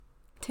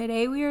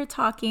Today we are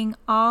talking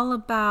all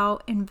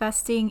about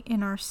investing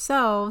in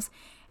ourselves.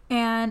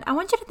 And I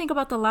want you to think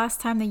about the last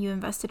time that you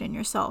invested in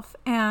yourself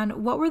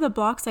and what were the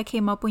blocks that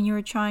came up when you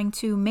were trying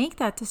to make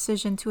that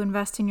decision to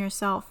invest in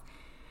yourself.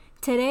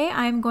 Today,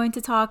 I'm going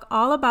to talk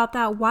all about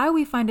that, why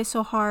we find it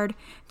so hard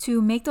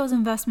to make those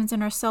investments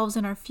in ourselves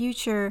in our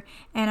future.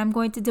 And I'm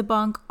going to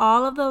debunk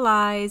all of the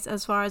lies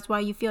as far as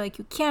why you feel like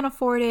you can't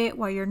afford it,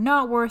 why you're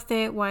not worth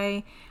it,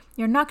 why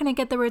you're not going to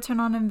get the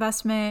return on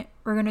investment.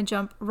 We're going to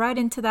jump right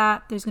into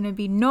that. There's going to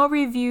be no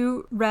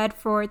review read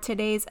for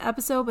today's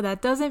episode, but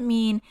that doesn't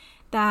mean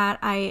that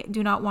I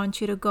do not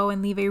want you to go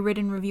and leave a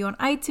written review on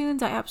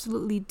iTunes. I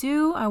absolutely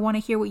do. I want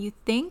to hear what you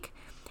think.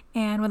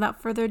 And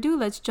without further ado,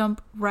 let's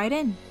jump right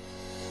in.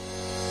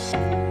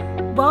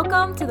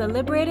 Welcome to the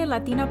Liberated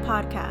Latina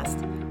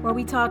podcast, where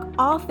we talk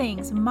all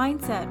things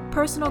mindset,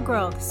 personal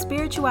growth,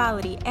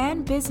 spirituality,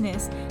 and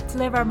business to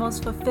live our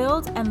most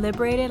fulfilled and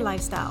liberated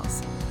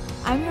lifestyles.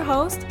 I'm your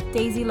host,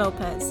 Daisy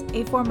Lopez,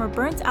 a former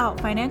burnt-out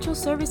financial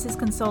services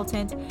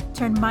consultant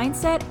turned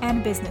mindset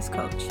and business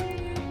coach.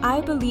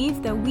 I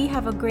believe that we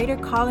have a greater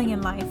calling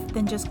in life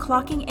than just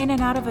clocking in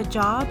and out of a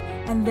job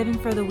and living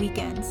for the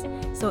weekends.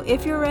 So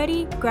if you're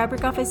ready, grab your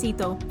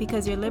cafecito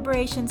because your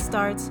liberation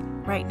starts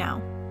right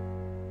now.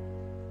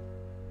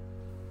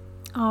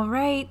 All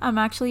right, I'm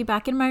actually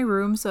back in my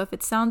room, so if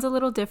it sounds a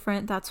little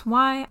different, that's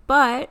why.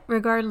 But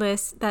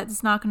regardless,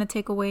 that's not going to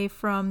take away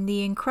from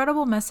the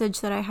incredible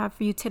message that I have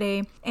for you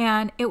today.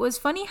 And it was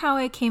funny how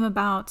it came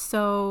about.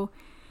 So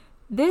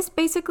this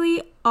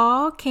basically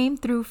all came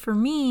through for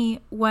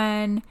me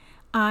when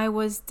I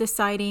was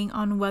deciding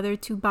on whether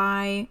to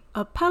buy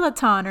a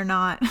Peloton or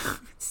not.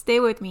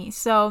 Stay with me.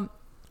 So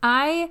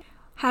I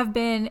have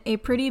been a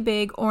pretty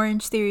big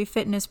Orange Theory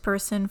fitness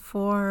person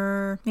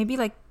for maybe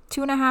like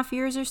 2.5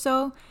 years or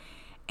so,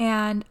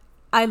 and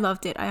I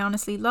loved it. I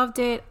honestly loved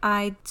it.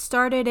 I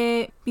started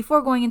it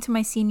before going into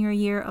my senior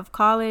year of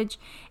college,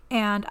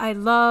 and I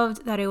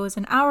loved that it was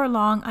an hour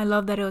long. I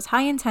loved that it was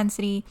high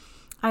intensity.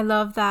 I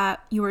loved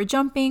that you were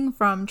jumping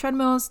from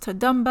treadmills to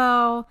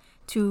dumbbell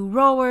to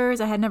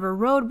rowers. I had never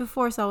rowed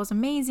before, so that was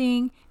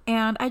amazing,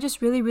 and I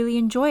just really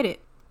enjoyed it.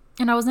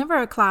 And I was never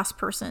a class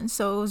person,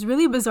 so it was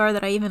really bizarre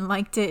that I even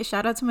liked it.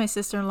 Shout out to my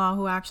sister-in-law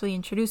who actually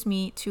introduced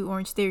me to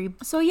Orange Theory.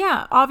 So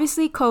yeah,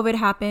 obviously COVID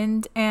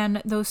happened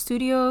and those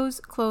studios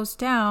closed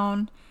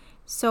down.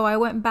 So I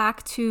went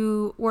back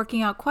to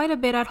working out quite a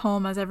bit at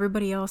home as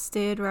everybody else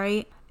did,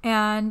 right?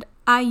 And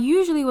I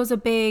usually was a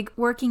big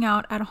working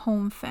out at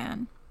home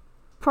fan.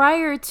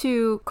 Prior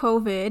to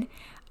COVID,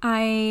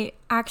 I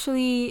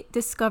actually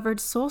discovered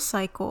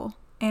SoulCycle,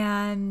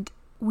 and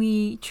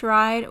we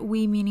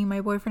meaning my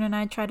boyfriend and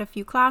I tried a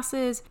few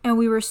classes and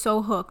we were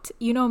so hooked.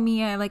 You know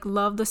me, I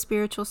love the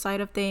spiritual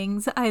side of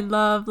things. I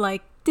love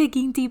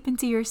digging deep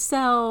into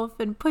yourself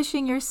and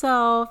pushing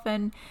yourself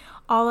and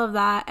all of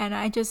that. And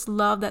I just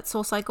love that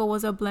SoulCycle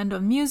was a blend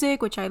of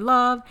music, which I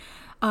love,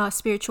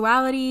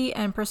 spirituality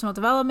and personal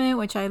development,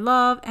 which I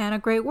love, and a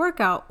great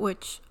workout,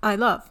 which I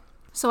love.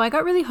 So I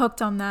got really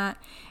hooked on that.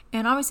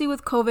 And obviously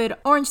with COVID,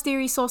 Orange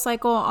Theory,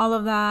 SoulCycle, all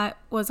of that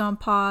was on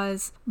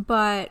pause,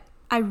 but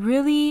I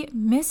really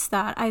missed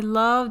that. I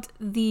loved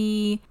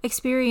the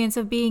experience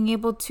of being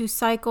able to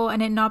cycle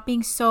and it not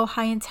being so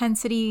high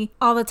intensity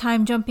all the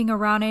time, jumping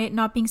around it,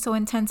 not being so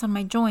intense on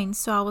my joints.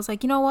 So I was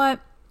like, you know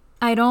what?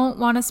 I don't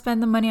want to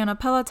spend the money on a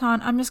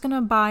Peloton. I'm just going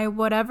to buy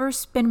whatever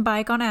spin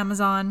bike on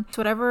Amazon. It's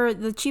whatever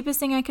the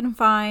cheapest thing I can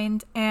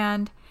find,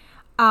 and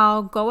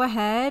I'll go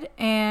ahead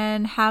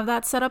and have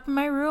that set up in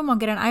my room. I'll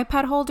get an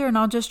iPad holder and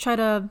I'll just try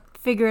to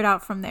figure it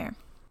out from there.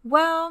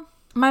 Well,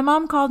 my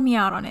mom called me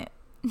out on it.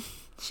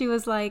 She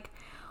was like,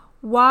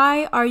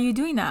 why are you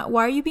doing that?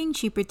 Why are you being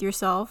cheap with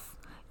yourself?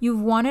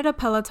 You've wanted a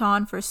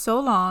Peloton for so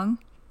long,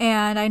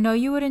 and I know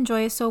you would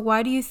enjoy it, so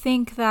why do you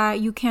think that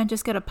you can't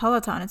just get a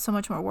Peloton? It's so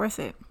much more worth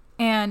it.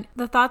 And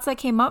the thoughts that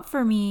came up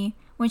for me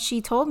when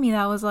she told me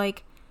that was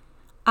like,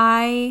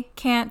 I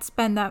can't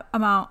spend that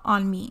amount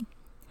on me.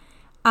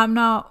 I'm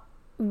not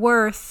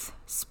worth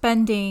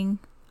spending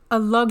a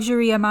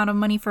luxury amount of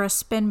money for a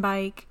spin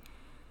bike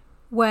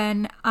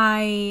when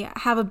I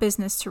have a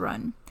business to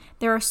run.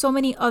 There are so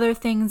many other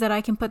things that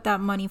I can put that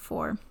money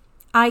for.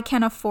 I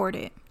can afford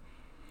it.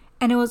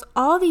 And it was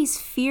all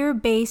these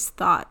fear-based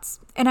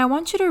thoughts. And I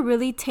want you to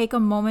really take a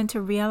moment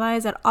to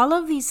realize that all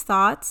of these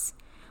thoughts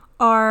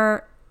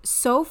are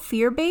so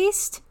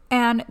fear-based,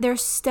 and they're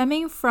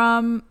stemming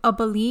from a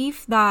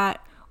belief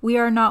that we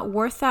are not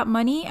worth that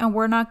money and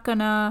we're not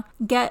gonna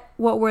get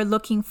what we're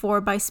looking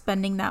for by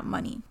spending that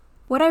money.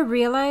 What I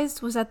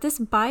realized was that this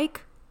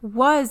bike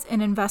was an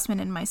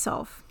investment in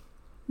myself.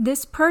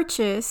 This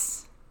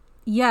purchase,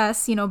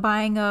 yes,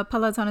 buying a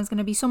Peloton is going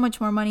to be so much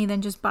more money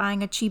than just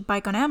buying a cheap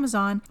bike on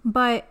Amazon,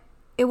 but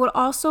it would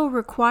also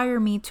require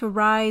me to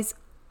rise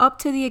up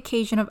to the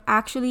occasion of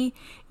actually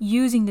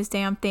using this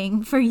damn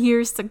thing for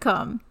years to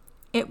come.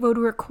 It would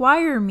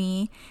require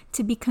me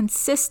to be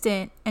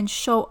consistent and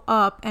show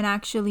up and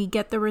actually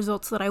get the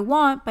results that I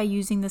want by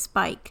using this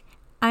bike.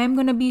 I am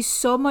going to be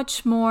so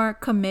much more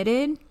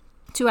committed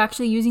to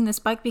actually using this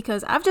bike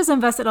because I've just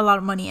invested a lot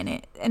of money in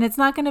it. And it's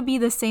not going to be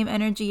the same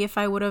energy if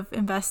I would have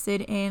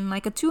invested in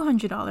like a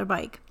 $200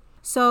 bike.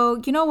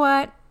 So you know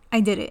what?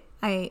 I did it.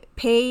 I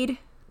paid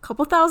a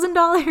couple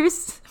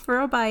 $1,000s for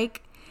a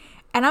bike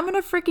and I'm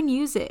going to freaking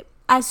use it.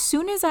 As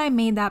soon as I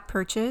made that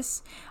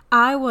purchase,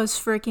 I was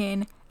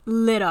freaking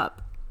lit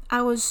up.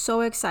 I was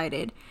so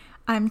excited.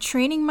 I'm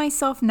training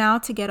myself now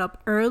to get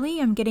up early.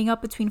 I'm getting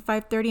up between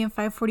 5:30 and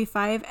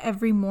 5:45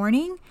 every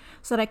morning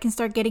so that I can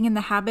start getting in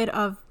the habit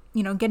of,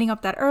 getting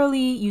up that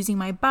early, using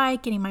my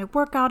bike, getting my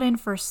workout in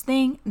first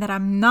thing that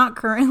I'm not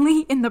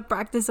currently in the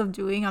practice of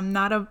doing. I'm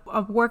not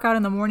a workout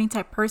in the morning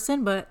type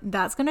person, but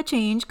that's going to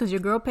change because your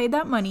girl paid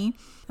that money.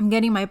 I'm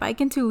getting my bike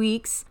in 2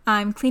 weeks.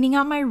 I'm cleaning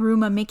out my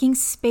room. I'm making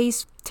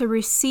space to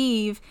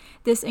receive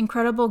this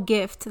incredible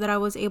gift that I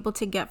was able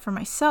to get for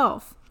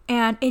myself.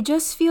 And it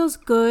just feels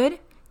good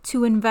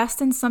to invest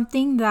in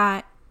something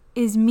that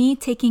is me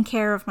taking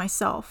care of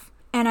myself.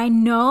 And I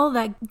know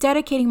that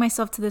dedicating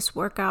myself to this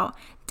workout,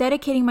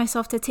 dedicating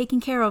myself to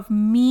taking care of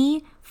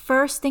me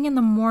first thing in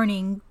the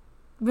morning,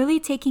 really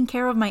taking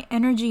care of my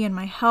energy and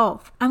my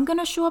health, I'm going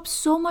to show up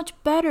so much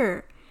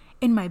better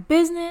in my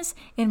business,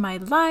 in my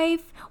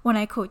life, when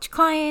I coach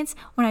clients,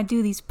 when I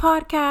do these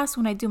podcasts,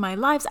 when I do my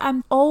lives.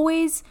 I'm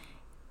always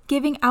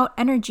giving out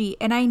energy,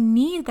 and I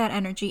need that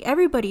energy.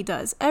 Everybody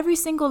does. Every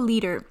single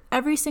leader,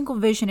 every single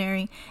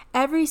visionary,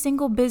 every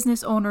single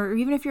business owner, or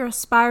even if you're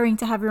aspiring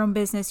to have your own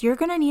business, you're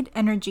going to need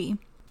energy.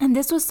 And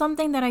this was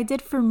something that I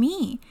did for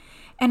me.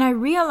 And I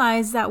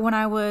realized that when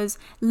I was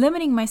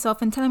limiting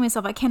myself and telling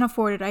myself I can't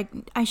afford it,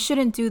 I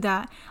shouldn't do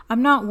that,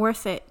 I'm not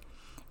worth it,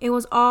 it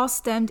was all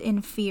stemmed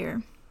in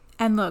fear.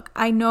 And look,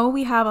 I know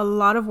we have a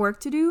lot of work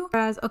to do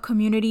as a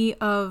community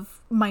of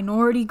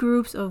minority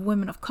groups, of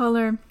women of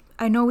color.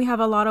 I know we have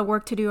a lot of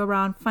work to do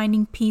around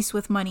finding peace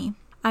with money.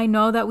 I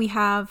know that we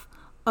have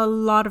a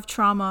lot of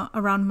trauma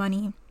around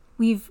money.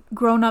 We've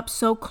grown up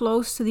so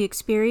close to the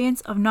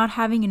experience of not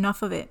having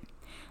enough of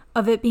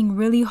it being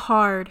really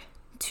hard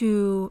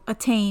to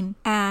attain,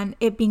 and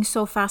it being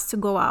so fast to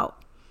go out.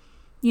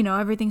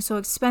 Everything's so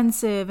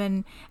expensive,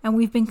 and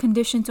we've been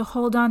conditioned to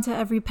hold on to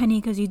every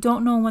penny because you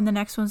don't know when the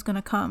next one's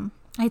gonna come.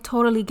 I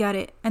totally get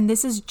it. And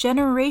this is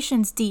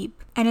generations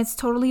deep, and it's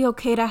totally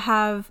okay to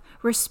have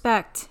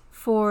respect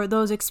for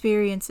those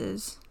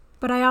experiences.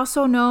 But I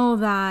also know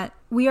that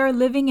we are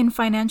living in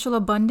financial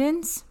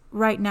abundance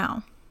right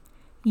now.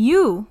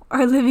 You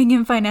are living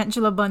in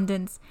financial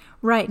abundance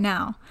right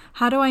now.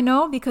 How do I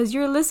know? Because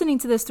you're listening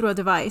to this through a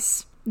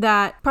device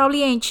that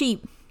probably ain't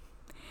cheap.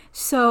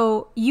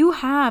 So you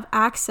have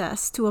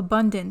access to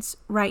abundance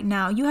right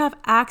now. You have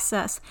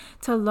access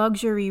to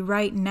luxury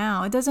right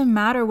now. It doesn't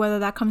matter whether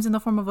that comes in the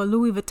form of a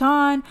Louis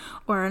Vuitton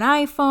or an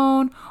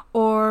iPhone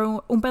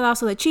or un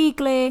pedazo de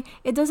chicle.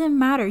 It doesn't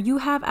matter. You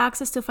have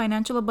access to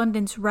financial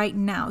abundance right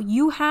now.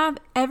 You have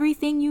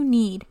everything you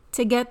need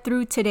to get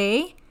through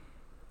today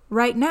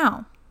right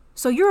now.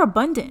 So you're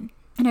abundant.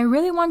 And I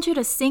really want you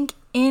to sink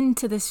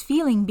into this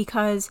feeling,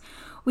 because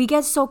we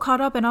get so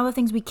caught up in all the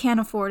things we can't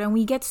afford, and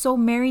we get so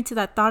married to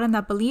that thought and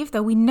that belief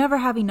that we never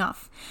have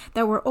enough,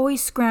 that we're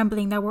always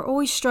scrambling, that we're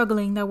always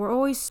struggling, that we're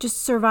always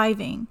just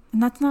surviving.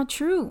 And that's not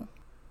true.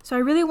 So I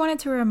really wanted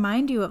to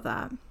remind you of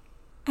that.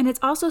 And it's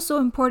also so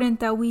important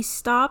that we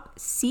stop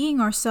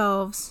seeing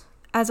ourselves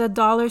as a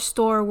dollar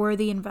store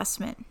worthy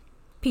investment.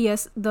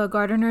 P.S. The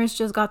gardeners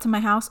just got to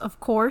my house, of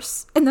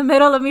course, in the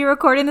middle of me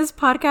recording this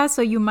podcast,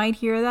 so you might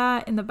hear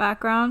that in the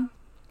background.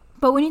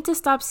 But we need to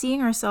stop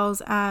seeing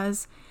ourselves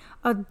as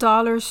a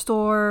dollar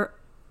store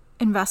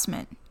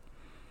investment.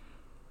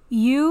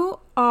 You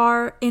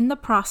are in the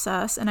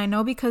process, and I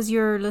know because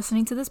you're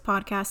listening to this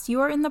podcast,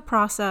 you are in the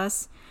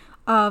process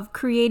of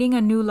creating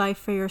a new life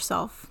for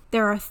yourself.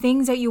 There are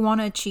things that you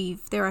want to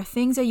achieve. There are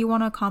things that you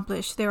want to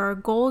accomplish. There are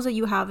goals that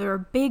you have. There are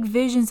big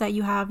visions that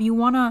you have. You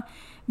want to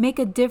make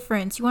a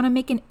difference. You want to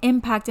make an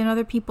impact in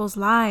other people's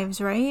lives,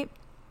 right?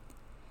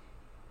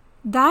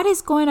 That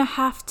is going to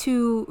have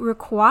to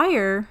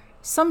require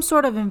some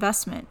sort of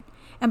investment.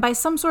 And by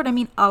some sort, I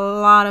mean a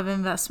lot of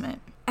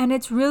investment. And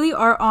it's really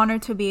our honor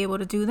to be able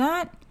to do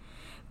that,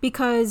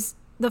 because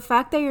the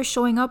fact that you're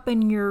showing up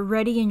and you're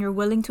ready and you're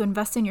willing to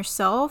invest in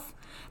yourself,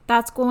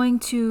 that's going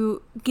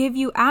to give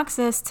you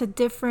access to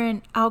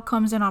different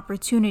outcomes and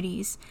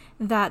opportunities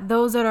that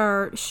those that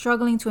are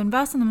struggling to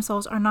invest in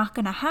themselves are not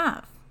going to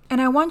have.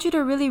 And I want you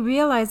to really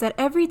realize that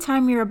every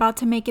time you're about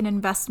to make an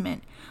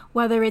investment,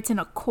 whether it's in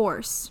a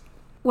course,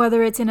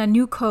 whether it's in a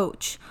new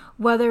coach,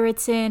 whether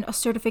it's in a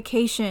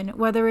certification,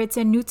 whether it's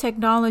in new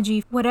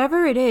technology,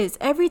 whatever it is,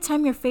 every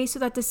time you're faced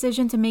with that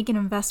decision to make an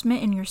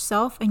investment in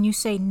yourself and you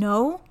say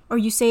no, or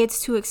you say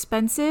it's too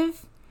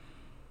expensive,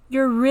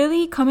 you're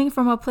really coming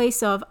from a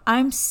place of,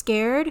 I'm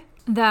scared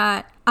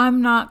that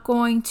I'm not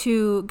going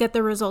to get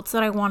the results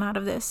that I want out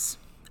of this.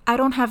 I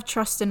don't have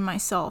trust in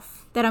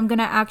myself that I'm going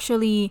to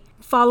actually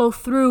follow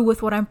through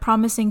with what I'm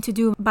promising to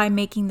do by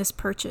making this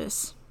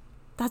purchase.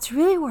 That's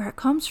really where it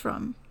comes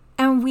from.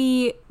 And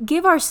we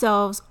give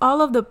ourselves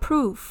all of the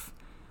proof.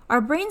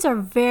 Our brains are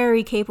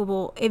very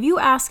capable. If you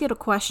ask it a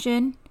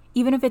question,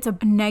 even if it's a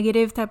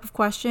negative type of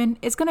question,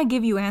 it's going to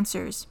give you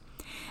answers.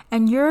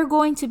 And you're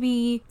going to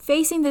be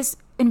facing this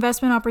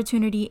investment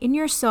opportunity in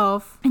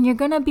yourself, and you're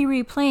going to be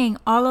replaying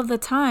all of the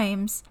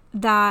times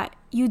that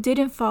you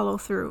didn't follow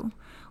through,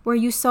 where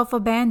you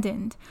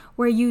self-abandoned,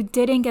 where you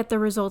didn't get the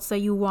results that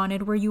you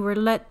wanted, where you were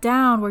let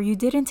down, where you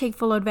didn't take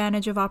full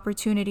advantage of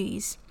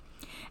opportunities.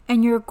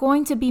 And you're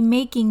going to be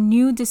making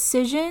new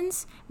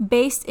decisions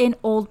based in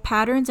old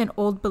patterns and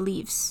old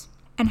beliefs.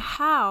 And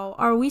how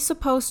are we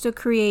supposed to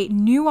create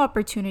new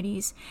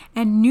opportunities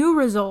and new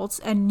results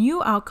and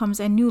new outcomes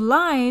and new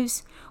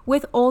lives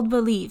with old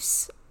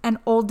beliefs and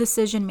old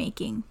decision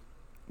making?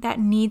 That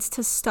needs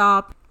to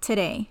stop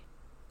today.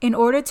 In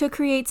order to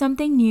create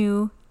something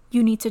new,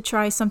 you need to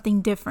try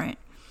something different.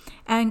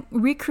 And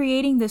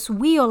recreating this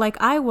wheel like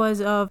I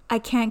was of, I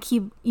can't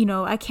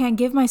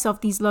give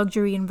myself these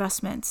luxury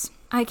investments.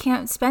 I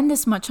can't spend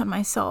this much on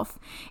myself.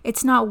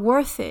 It's not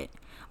worth it.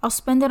 I'll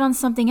spend it on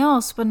something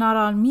else, but not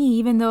on me,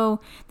 even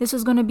though this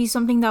was going to be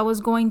something that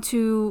was going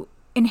to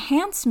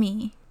enhance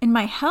me in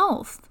my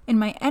health, in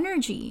my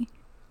energy.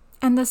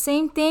 And the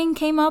same thing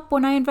came up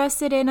when I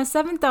invested in a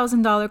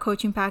 $7,000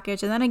 coaching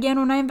package. And then again,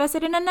 when I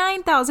invested in a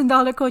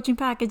 $9,000 coaching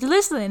package.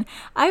 Listen,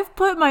 I've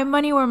put my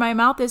money where my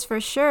mouth is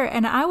for sure.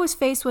 And I was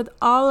faced with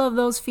all of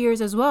those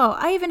fears as well.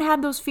 I even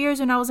had those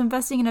fears when I was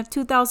investing in a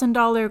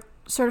 $2,000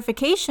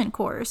 certification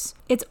course.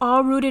 It's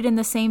all rooted in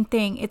the same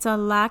thing. It's a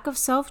lack of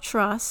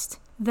self-trust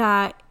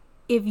that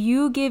if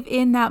you give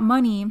in that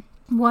money,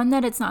 one,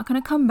 that it's not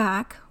going to come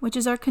back, which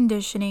is our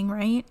conditioning,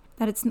 right?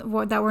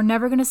 That we're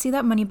never going to see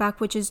that money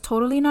back, which is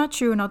totally not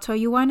true. And I'll tell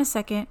you why in a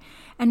second.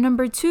 And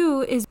number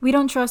two is we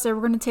don't trust that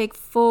we're going to take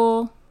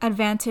full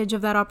advantage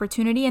of that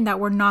opportunity and that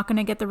we're not going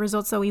to get the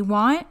results that we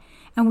want.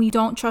 And we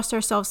don't trust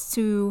ourselves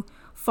to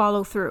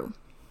follow through.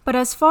 But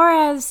as far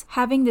as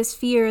having this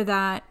fear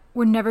that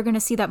we're never going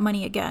to see that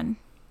money again,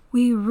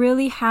 we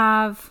really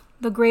have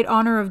the great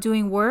honor of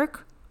doing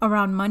work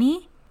around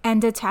money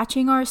and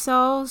detaching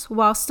ourselves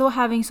while still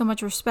having so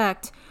much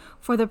respect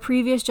for the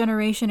previous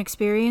generation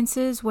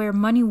experiences where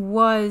money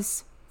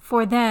was,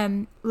 for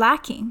them,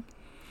 lacking.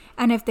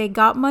 And if they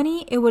got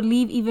money, it would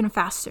leave even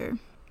faster.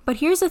 But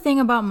here's the thing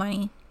about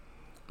money.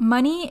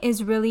 Money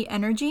is really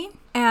energy,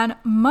 and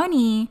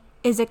money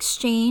is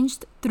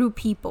exchanged through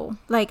people.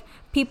 Like,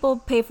 people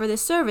pay for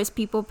this service,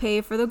 people pay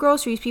for the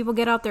groceries, people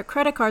get out their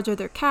credit cards or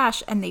their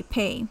cash and they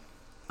pay.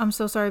 I'm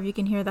so sorry if you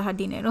can hear the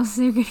jardineros.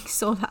 They're getting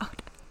so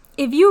loud.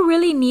 If you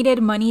really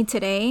needed money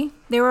today,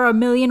 there are a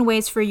million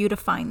ways for you to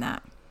find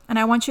that. And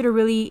I want you to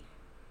really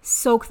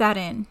soak that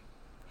in.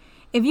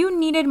 If you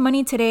needed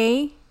money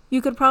today,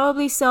 you could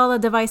probably sell a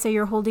device that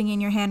you're holding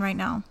in your hand right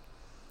now.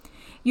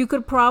 You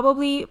could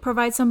probably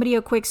provide somebody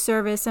a quick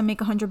service and make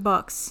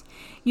 $100.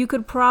 You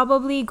could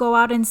probably go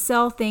out and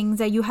sell things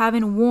that you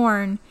haven't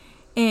worn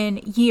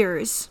in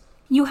years.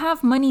 You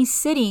have money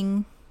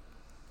sitting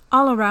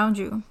all around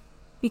you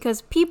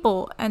because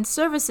people and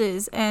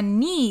services and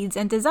needs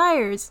and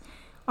desires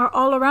are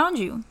all around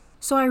you.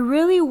 So I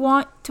really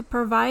want to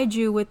provide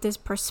you with this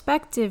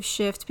perspective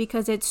shift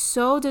because it's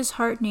so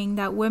disheartening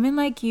that women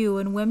like you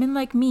and women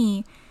like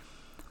me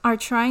are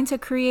trying to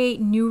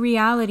create new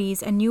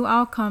realities and new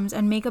outcomes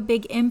and make a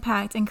big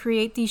impact and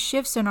create these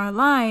shifts in our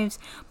lives,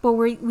 but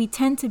we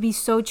tend to be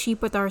so cheap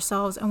with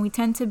ourselves and we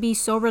tend to be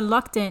so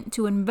reluctant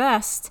to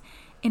invest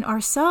in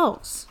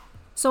ourselves.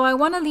 So I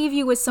want to leave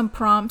you with some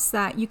prompts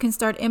that you can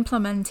start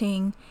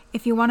implementing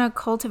if you want to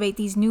cultivate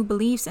these new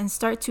beliefs and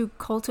start to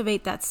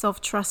cultivate that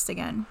self-trust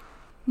again.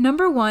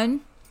 Number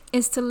 1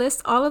 is to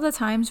list all of the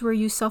times where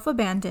you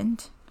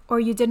self-abandoned or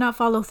you did not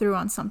follow through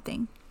on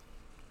something.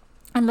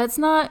 And let's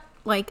not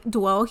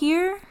dwell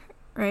here,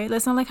 right?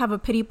 Let's not have a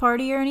pity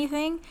party or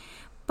anything,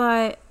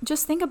 but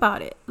just think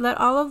about it. Let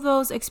all of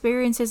those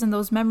experiences and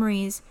those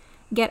memories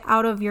get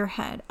out of your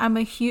head.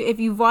 If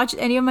you've watched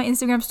any of my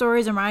Instagram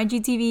stories or my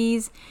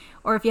IGTVs,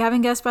 or if you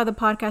haven't guessed by the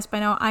podcast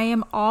by now, I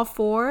am all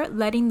for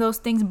letting those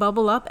things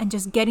bubble up and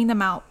just getting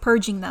them out,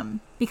 purging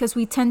them, because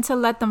we tend to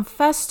let them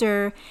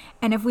fester.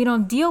 And if we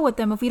don't deal with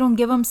them, if we don't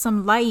give them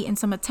some light and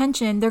some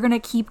attention, they're going to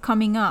keep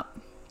coming up.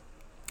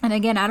 And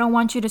again, I don't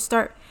want you to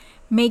start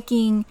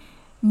making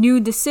new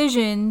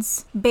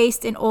decisions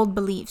based in old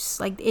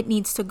beliefs. It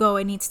needs to go,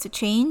 it needs to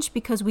change,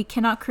 because we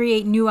cannot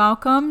create new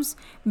outcomes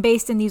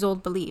based in these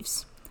old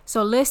beliefs.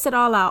 So list it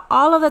all out.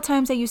 All of the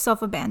times that you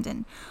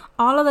self-abandoned,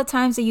 all of the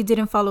times that you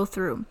didn't follow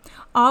through,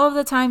 all of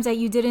the times that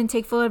you didn't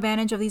take full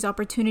advantage of these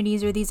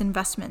opportunities or these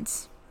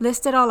investments.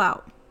 List it all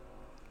out.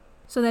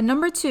 So then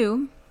number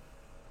 2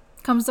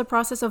 comes the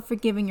process of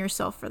forgiving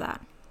yourself for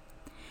that.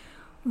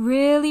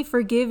 Really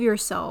forgive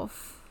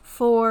yourself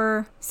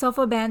for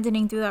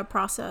self-abandoning through that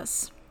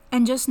process.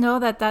 And just know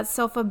that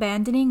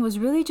self-abandoning was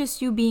really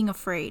just you being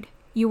afraid.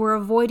 You were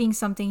avoiding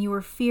something, you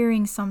were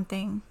fearing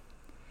something.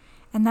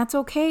 And that's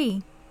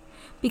okay,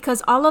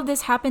 because all of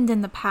this happened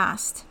in the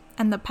past,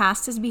 and the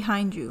past is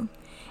behind you.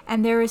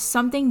 And there is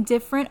something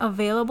different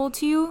available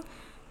to you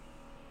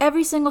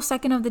every single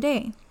second of the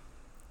day.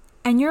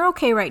 And you're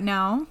okay right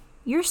now.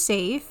 You're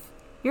safe.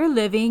 You're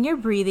living, you're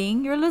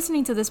breathing, you're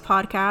listening to this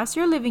podcast,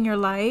 you're living your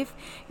life,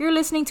 you're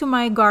listening to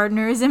my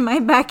gardeners in my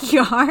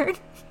backyard,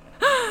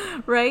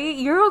 right?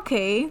 You're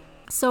okay.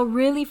 So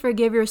really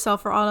forgive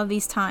yourself for all of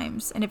these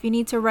times. And if you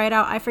need to write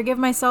out, I forgive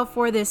myself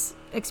for this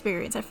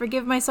experience. I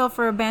forgive myself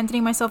for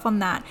abandoning myself on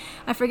that.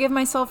 I forgive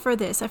myself for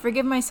this. I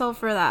forgive myself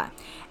for that.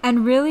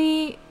 And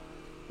really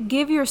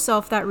give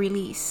yourself that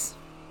release.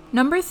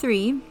 Number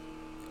 3,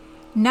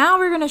 now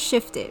we're going to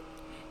shift it.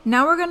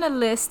 Now we're going to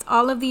list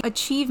all of the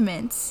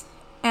achievements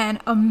and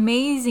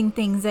amazing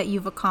things that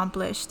you've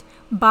accomplished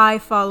by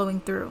following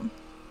through.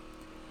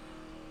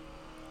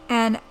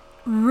 And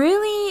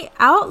really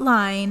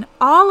outline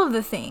all of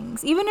the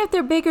things, even if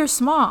they're big or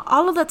small,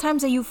 all of the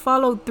times that you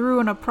followed through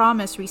on a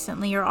promise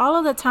recently, or all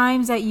of the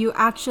times that you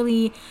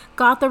actually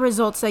got the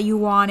results that you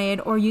wanted,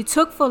 or you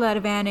took full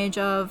advantage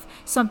of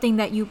something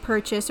that you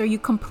purchased, or you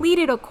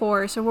completed a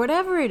course, or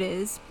whatever it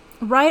is.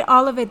 Write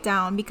all of it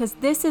down, because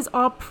this is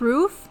all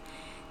proof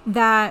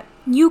that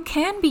you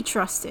can be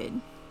trusted,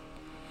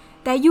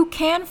 that you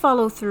can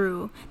follow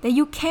through, that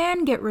you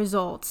can get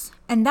results.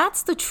 And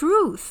that's the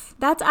truth.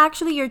 That's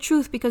actually your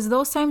truth, because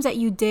those times that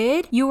you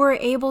did, you were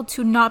able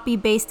to not be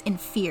based in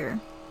fear.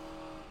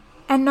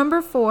 And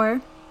number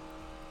 4,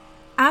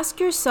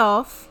 ask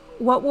yourself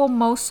what will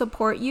most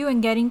support you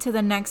in getting to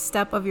the next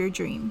step of your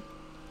dream.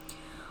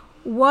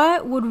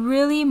 What would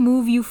really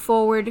move you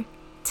forward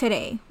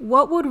today?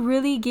 What would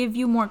really give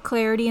you more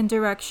clarity and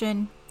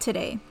direction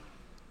today?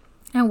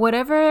 And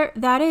whatever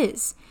that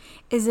is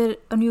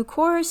it a new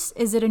course?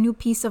 Is it a new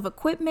piece of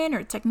equipment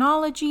or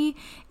technology?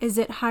 Is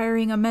it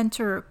hiring a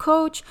mentor or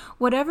coach?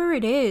 Whatever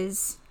it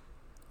is,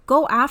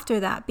 go after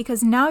that,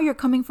 because now you're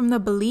coming from the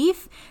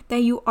belief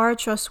that you are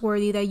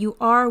trustworthy, that you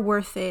are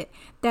worth it,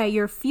 that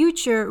your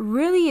future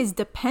really is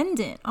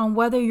dependent on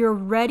whether you're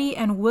ready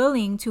and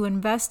willing to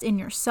invest in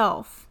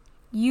yourself.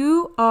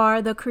 You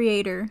are the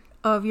creator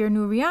of your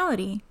new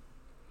reality.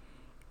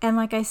 And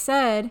like I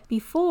said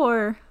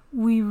before,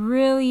 we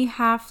really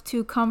have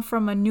to come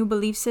from a new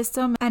belief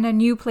system and a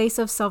new place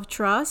of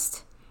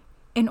self-trust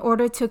in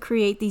order to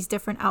create these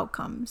different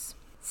outcomes.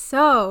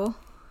 So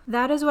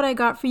that is what I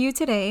got for you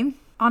today.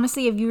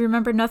 Honestly, if you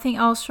remember nothing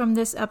else from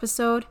this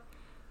episode,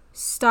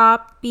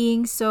 stop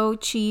being so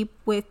cheap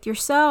with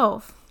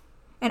yourself.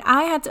 And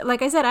I had to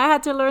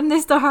learn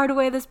this the hard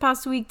way this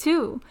past week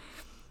too.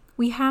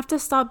 We have to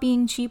stop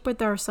being cheap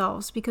with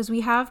ourselves, because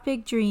we have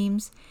big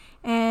dreams,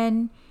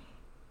 and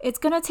it's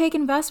going to take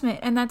investment,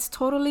 and that's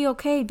totally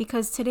okay,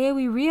 because today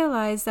we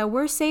realize that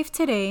we're safe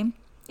today.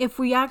 If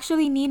we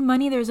actually need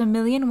money, there's a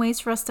million ways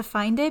for us to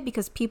find it,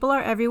 because people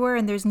are everywhere,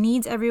 and there's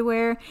needs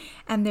everywhere,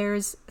 and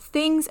there's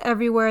things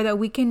everywhere that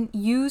we can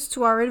use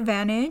to our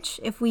advantage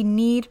if we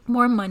need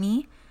more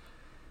money.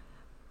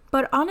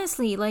 But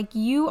honestly,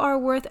 you are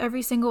worth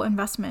every single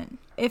investment.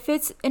 If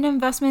it's an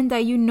investment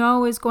that you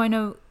know is going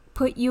to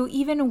put you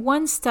even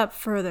one step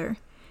further,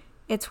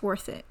 it's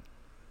worth it.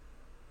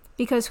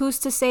 Because who's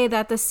to say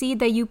that the seed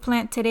that you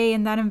plant today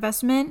in that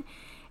investment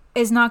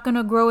is not going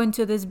to grow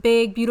into this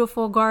big,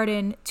 beautiful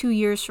garden 2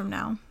 years from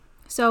now?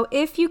 So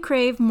if you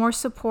crave more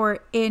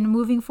support in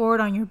moving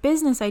forward on your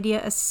business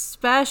idea,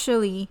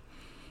 especially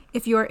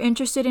if you are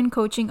interested in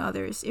coaching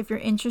others, if you're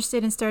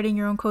interested in starting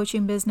your own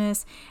coaching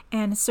business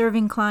and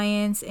serving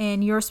clients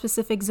in your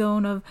specific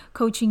zone of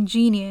coaching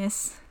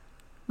genius,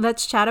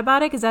 let's chat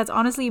about it, because that's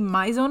honestly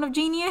my zone of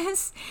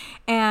genius.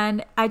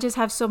 And I just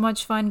have so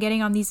much fun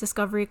getting on these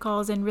discovery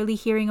calls and really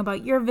hearing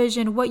about your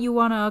vision, what you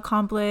want to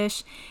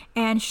accomplish,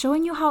 and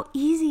showing you how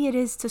easy it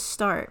is to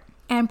start,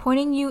 and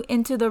pointing you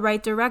into the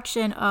right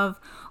direction of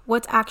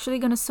what's actually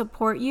going to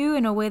support you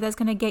in a way that's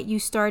going to get you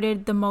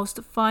started the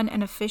most fun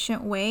and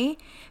efficient way.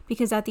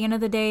 Because at the end of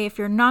the day, if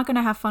you're not going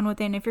to have fun with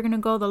it, and if you're going to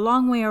go the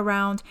long way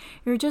around,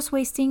 you're just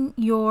wasting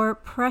your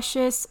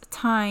precious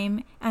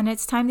time, and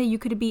it's time that you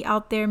could be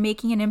out there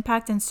making an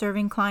impact and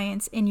serving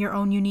clients in your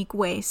own unique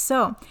way.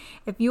 So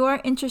if you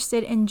are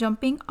interested in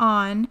jumping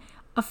on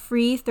a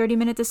free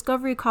 30-minute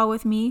discovery call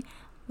with me,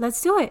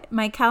 let's do it.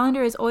 My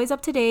calendar is always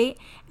up to date,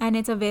 and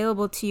it's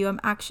available to you. I'm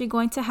actually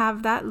going to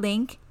have that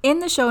link in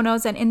the show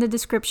notes and in the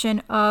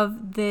description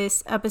of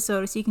this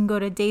episode, so you can go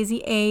to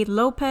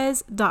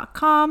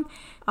daisyalopez.com.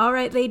 All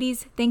right,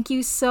 ladies, thank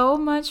you so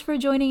much for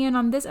joining in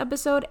on this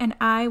episode, and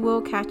I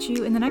will catch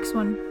you in the next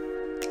one.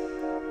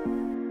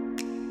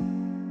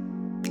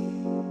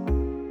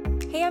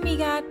 Hey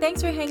amiga,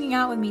 thanks for hanging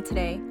out with me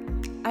today.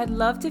 I'd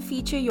love to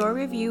feature your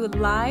review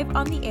live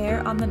on the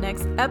air on the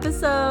next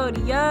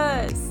episode.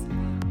 Yes!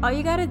 All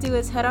you gotta do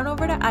is head on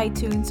over to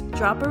iTunes,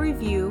 drop a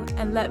review,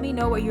 and let me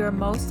know what you're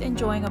most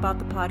enjoying about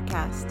the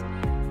podcast.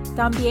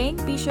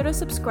 También, be sure to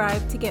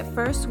subscribe to get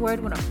first word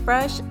when a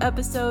fresh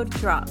episode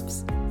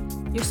drops.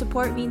 Your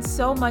support means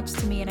so much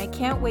to me, and I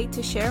can't wait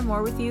to share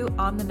more with you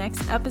on the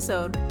next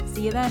episode.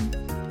 See you then.